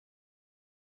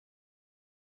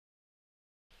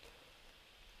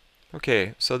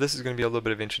Okay, so this is going to be a little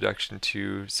bit of introduction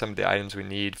to some of the items we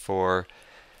need for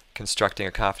constructing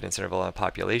a confidence interval on a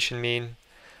population mean.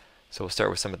 So we'll start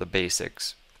with some of the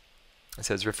basics. It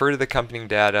says refer to the accompanying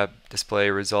data, display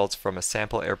results from a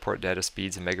sample airport data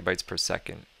speeds in megabytes per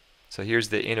second. So here's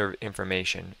the inner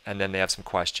information, and then they have some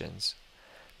questions.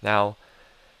 Now,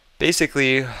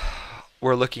 basically,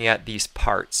 we're looking at these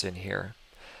parts in here.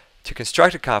 To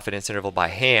construct a confidence interval by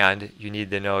hand, you need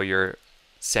to know your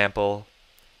sample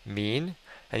mean,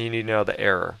 and you need to know the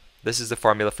error. This is the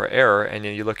formula for error, and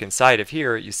then you look inside of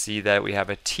here, you see that we have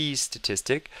a t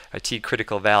statistic, a t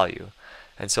critical value.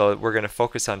 And so we're going to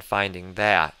focus on finding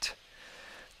that.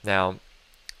 Now,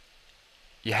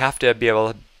 you have to be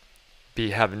able to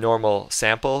have normal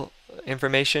sample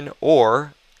information,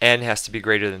 or n has to be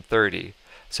greater than 30.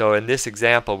 So in this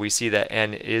example, we see that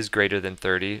n is greater than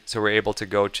 30, so we're able to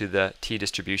go to the t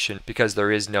distribution because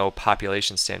there is no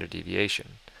population standard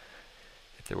deviation.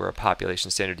 If there were a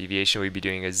population standard deviation, we'd be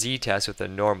doing a z-test with a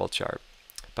normal chart.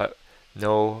 But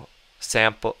no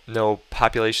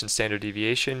population standard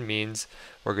deviation means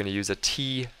we're going to use a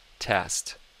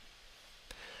t-test.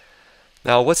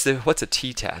 Now, what's a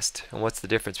t-test, and what's the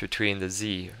difference between the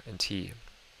z and t?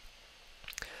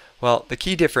 Well, the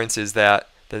key difference is that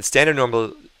the standard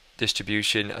normal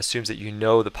distribution assumes that you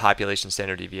know the population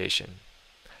standard deviation.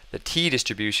 The t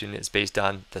distribution is based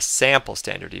on the sample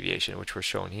standard deviation, which we're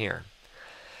shown here.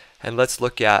 And let's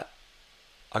look at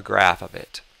a graph of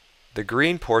it. The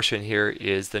green portion here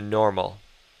is the normal,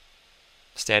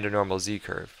 standard normal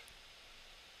z-curve.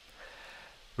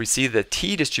 We see the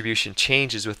t distribution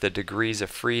changes with the degrees of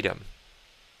freedom.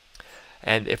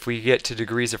 And if we get to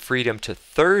degrees of freedom to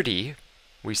 30,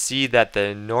 we see that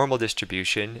the normal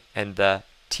distribution and the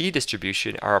t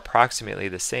distribution are approximately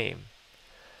the same.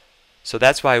 So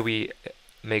that's why we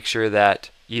make sure that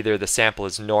either the sample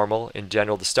is normal in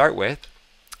general to start with,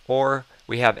 or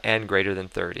we have n greater than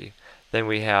 30. Then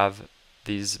we have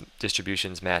these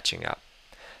distributions matching up.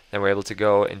 Then we're able to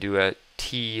go and do a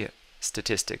t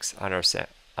statistics on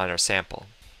our sample.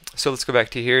 So let's go back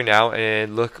to here now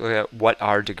and look at what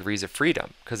are degrees of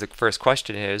freedom, because the first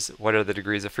question is what are the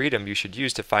degrees of freedom you should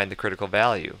use to find the critical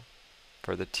value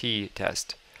for the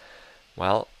t-test.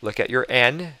 Well, look at your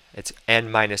n. It's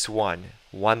n minus 1.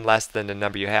 1 less than the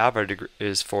number you have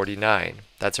is 49.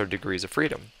 That's our degrees of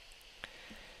freedom.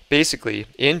 Basically,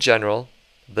 in general,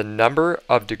 the number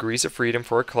of degrees of freedom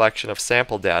for a collection of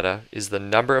sample data is the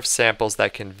number of samples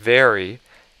that can vary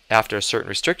after certain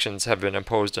restrictions have been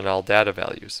imposed on all data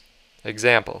values.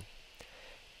 Example,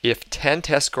 if 10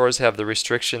 test scores have the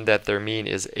restriction that their mean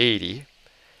is 80,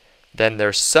 then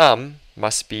their sum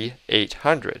must be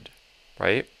 800,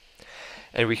 right?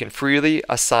 And we can freely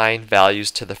assign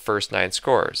values to the first 9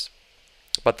 scores.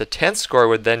 But the 10th score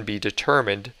would then be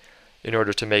determined in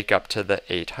order to make up to the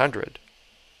 800.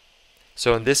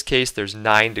 So in this case, there's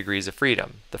 9 degrees of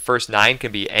freedom. The first 9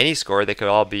 can be any score. They could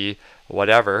all be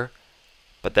whatever.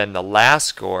 But then the last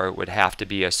score would have to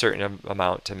be a certain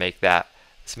amount to make that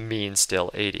mean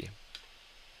still 80.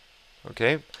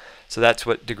 Okay? So that's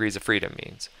what degrees of freedom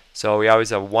means. So we always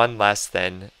have 1 less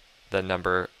than the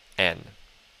number n.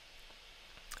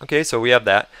 Okay, so we have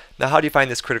that. Now how do you find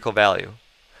this critical value?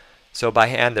 So by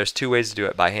hand, there's 2 ways to do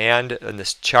it. By hand in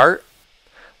this chart,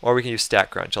 or we can use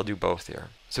Statcrunch. I'll do both here.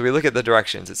 So we look at the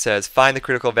directions. It says find the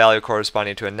critical value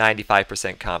corresponding to a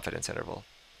 95% confidence interval.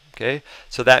 Okay,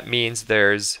 so that means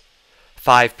there's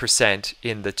 5%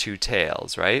 in the 2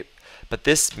 tails, right? But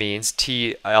this means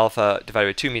t alpha divided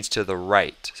by 2 means to the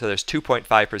right. So there's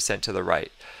 2.5% to the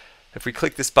right. If we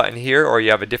click this button here, or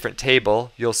you have a different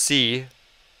table, you'll see,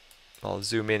 I'll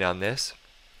zoom in on this,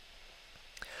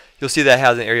 you'll see that it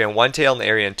has an area in 1 tail and an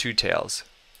area in 2 tails.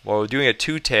 Well, we're doing a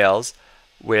 2 tails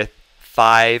with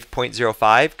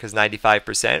 5.05, because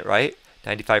 95%, right?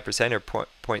 95% or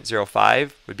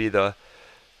 0.05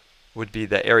 would be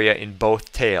the area in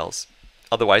both tails.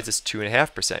 Otherwise, it's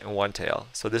 2.5% in 1 tail.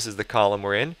 So this is the column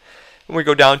we're in. And we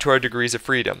go down to our degrees of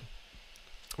freedom.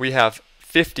 We have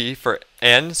 50 for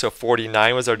n, so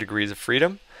 49 was our degrees of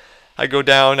freedom. I go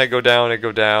down, I go down, I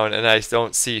go down, and I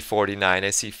don't see 49. I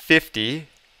see 50,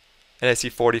 and I see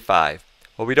 45.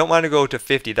 Well, we don't want to go to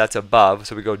 50, that's above,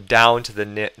 so we go down to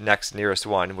the next nearest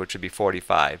one, which would be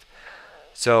 45.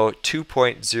 So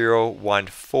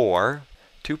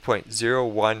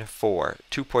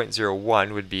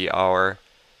 2.001 would be our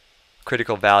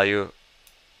critical value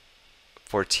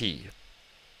for t.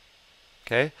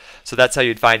 Okay, so that's how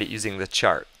you'd find it using the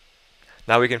chart.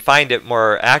 Now we can find it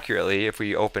more accurately if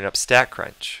we open up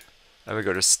Statcrunch and we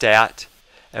go to Stat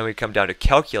and we come down to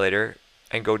Calculator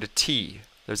and go to T.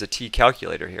 There's a T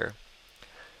calculator here.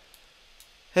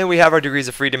 And we have our degrees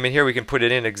of freedom in here. We can put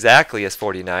it in exactly as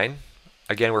 49.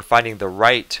 Again, we're finding the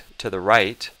right to the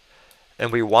right.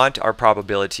 And we want our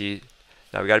probability.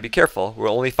 Now we got to be careful. We're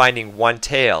only finding one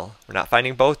tail. We're not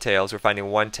finding both tails. We're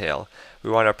finding one tail. We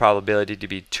want our probability to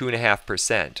be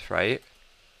 2.5%, right?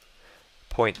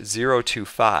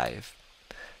 0.025.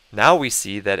 Now we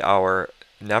see that our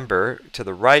number to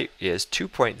the right is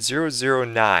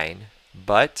 2.009,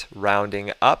 but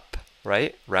rounding up,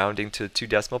 right? Rounding to 2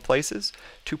 decimal places,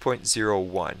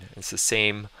 2.01. It's the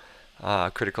same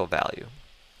critical value.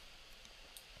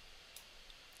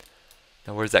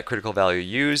 Now where's that critical value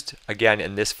used? Again,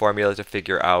 in this formula to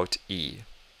figure out E.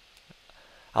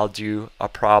 I'll do a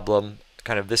problem,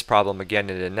 kind of this problem again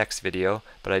in the next video,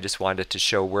 but I just wanted to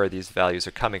show where these values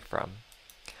are coming from.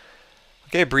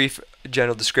 Okay, a brief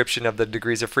general description of the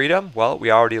degrees of freedom. Well, we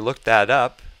already looked that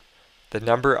up. The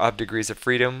number of degrees of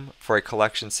freedom for a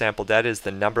collection sample data is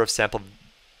the number of sample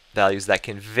values that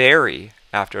can vary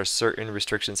after certain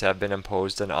restrictions have been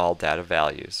imposed on all data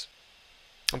values.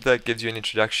 Hope that gives you an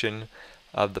introduction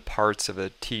of the parts of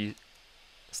the T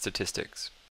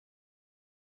statistics.